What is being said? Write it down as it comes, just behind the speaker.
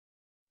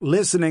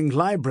Listening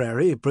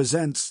Library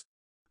presents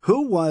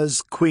Who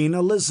Was Queen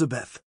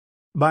Elizabeth?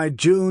 By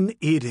June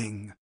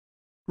Eading.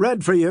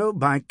 Read for you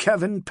by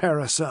Kevin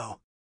Pariseau.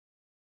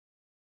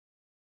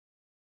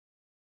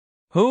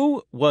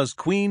 Who was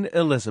Queen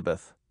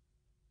Elizabeth?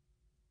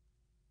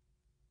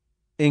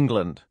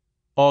 England,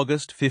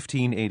 August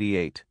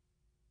 1588.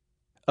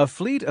 A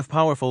fleet of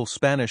powerful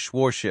Spanish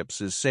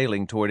warships is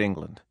sailing toward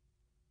England.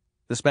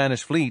 The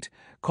Spanish fleet,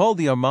 called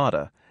the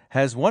Armada,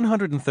 has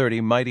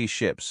 130 mighty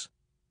ships.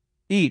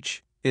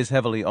 Each is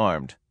heavily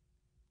armed.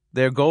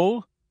 Their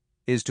goal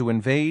is to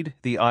invade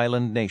the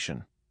island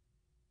nation.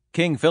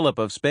 King Philip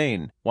of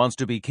Spain wants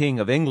to be King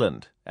of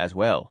England as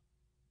well.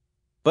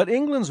 But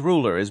England's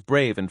ruler is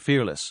brave and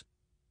fearless.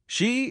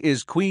 She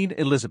is Queen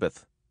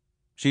Elizabeth.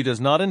 She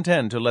does not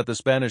intend to let the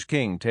Spanish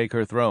king take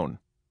her throne.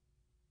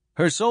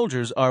 Her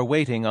soldiers are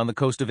waiting on the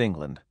coast of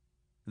England.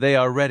 They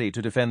are ready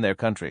to defend their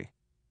country.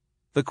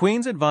 The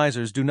Queen's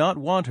advisers do not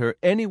want her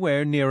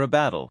anywhere near a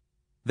battle.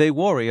 They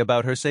worry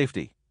about her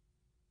safety.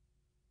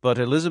 But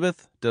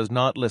Elizabeth does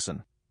not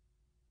listen.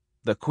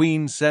 The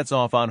Queen sets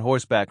off on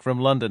horseback from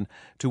London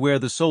to where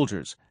the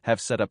soldiers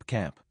have set up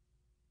camp.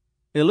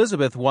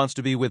 Elizabeth wants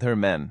to be with her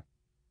men.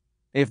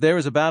 If there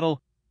is a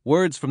battle,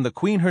 words from the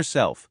Queen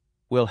herself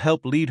will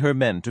help lead her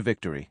men to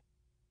victory.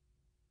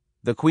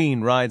 The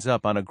Queen rides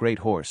up on a great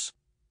horse.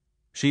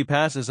 She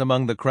passes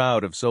among the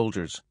crowd of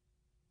soldiers.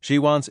 She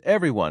wants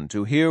everyone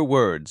to hear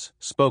words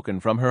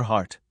spoken from her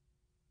heart.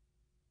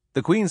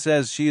 The Queen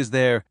says she is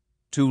there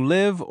to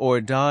live or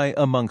die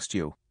amongst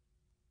you.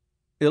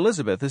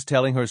 Elizabeth is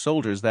telling her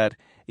soldiers that,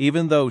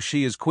 even though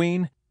she is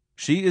queen,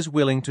 she is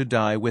willing to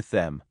die with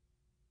them.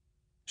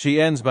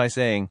 She ends by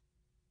saying,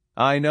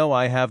 "I know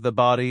I have the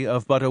body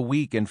of but a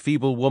weak and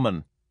feeble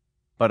woman,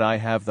 but I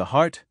have the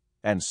heart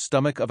and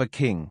stomach of a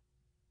king,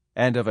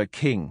 and of a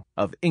king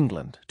of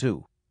England,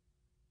 too."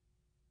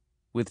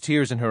 With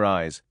tears in her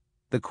eyes,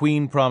 the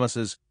Queen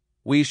promises,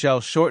 "We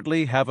shall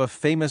shortly have a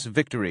famous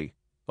victory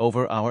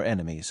over our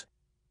enemies."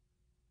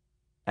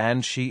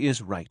 And she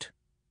is right.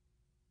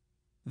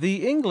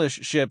 The English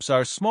ships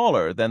are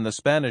smaller than the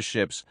Spanish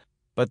ships,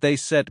 but they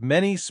set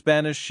many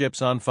Spanish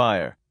ships on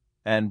fire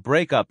and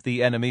break up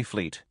the enemy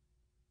fleet.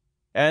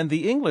 And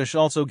the English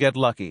also get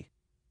lucky.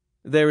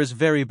 There is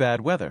very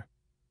bad weather.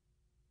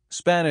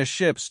 Spanish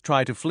ships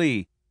try to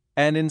flee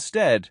and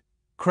instead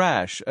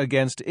crash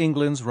against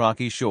England's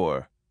rocky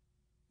shore.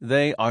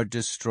 They are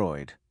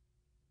destroyed.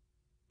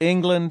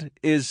 England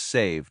is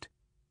saved.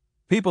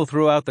 People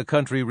throughout the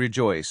country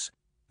rejoice.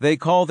 They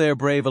call their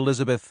brave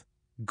Elizabeth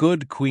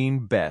Good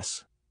Queen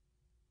Bess.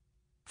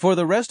 For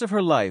the rest of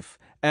her life,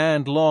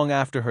 and long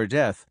after her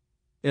death,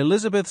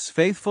 Elizabeth's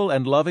faithful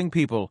and loving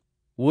people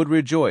would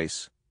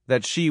rejoice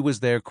that she was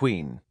their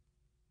queen.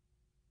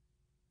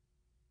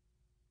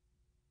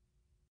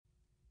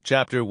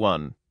 Chapter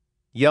 1.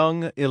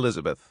 Young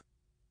Elizabeth.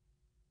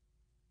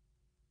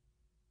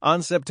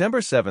 On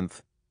September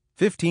 7th,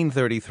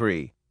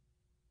 1533,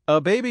 a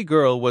baby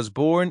girl was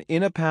born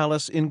in a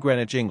palace in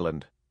Greenwich,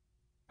 England.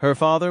 Her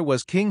father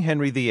was King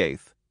Henry VIII,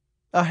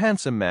 a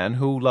handsome man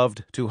who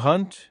loved to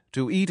hunt,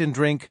 to eat and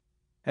drink,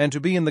 and to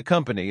be in the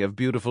company of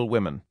beautiful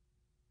women.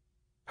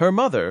 Her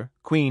mother,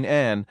 Queen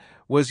Anne,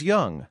 was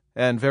young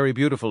and very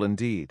beautiful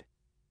indeed.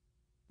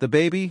 The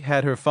baby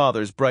had her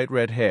father's bright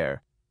red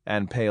hair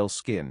and pale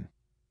skin.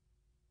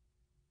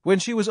 When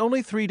she was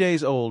only 3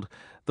 days old,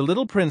 the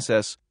little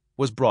princess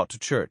was brought to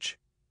church.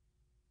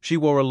 She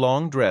wore a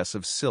long dress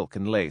of silk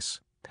and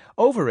lace.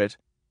 Over it,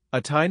 a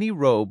tiny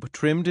robe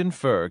trimmed in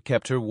fur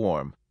kept her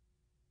warm.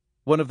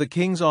 One of the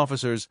king's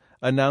officers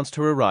announced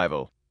her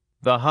arrival,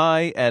 the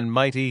high and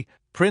mighty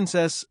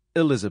Princess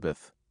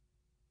Elizabeth.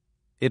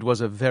 It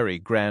was a very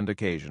grand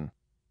occasion.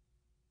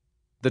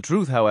 The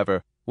truth,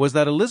 however, was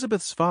that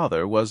Elizabeth's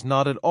father was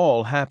not at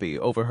all happy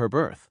over her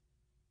birth.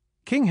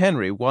 King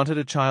Henry wanted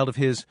a child of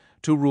his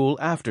to rule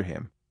after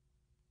him,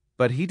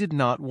 but he did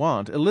not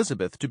want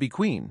Elizabeth to be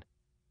queen.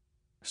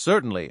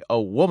 Certainly,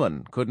 a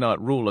woman could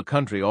not rule a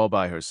country all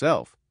by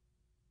herself.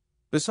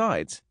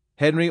 Besides,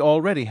 Henry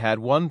already had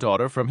one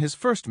daughter from his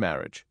first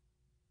marriage.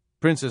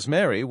 Princess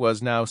Mary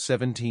was now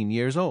 17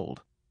 years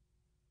old.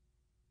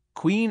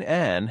 Queen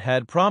Anne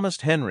had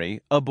promised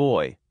Henry a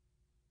boy.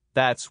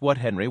 That's what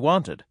Henry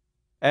wanted.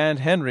 And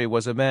Henry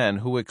was a man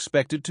who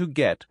expected to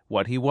get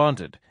what he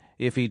wanted.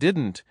 If he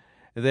didn't,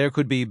 there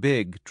could be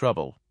big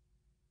trouble.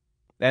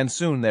 And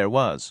soon there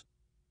was.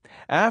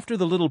 After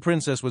the little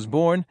princess was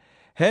born,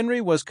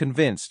 Henry was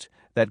convinced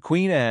that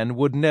Queen Anne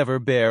would never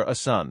bear a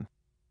son.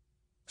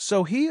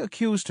 So he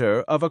accused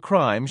her of a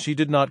crime she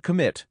did not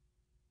commit.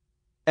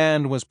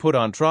 Anne was put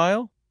on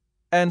trial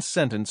and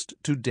sentenced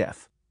to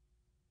death.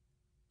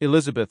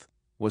 Elizabeth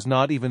was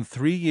not even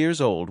 3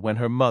 years old when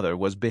her mother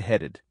was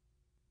beheaded.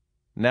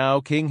 Now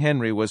King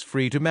Henry was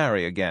free to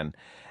marry again,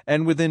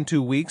 and within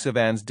 2 weeks of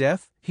Anne's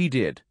death, he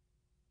did.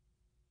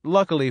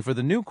 Luckily for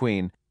the new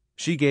queen,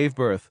 she gave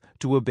birth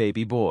to a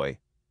baby boy.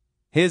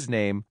 His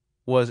name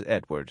was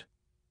Edward.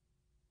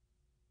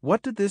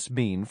 What did this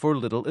mean for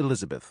little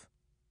Elizabeth?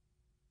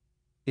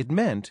 It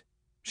meant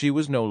she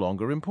was no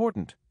longer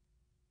important.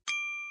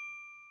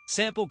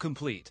 Sample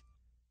complete.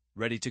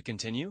 Ready to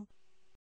continue?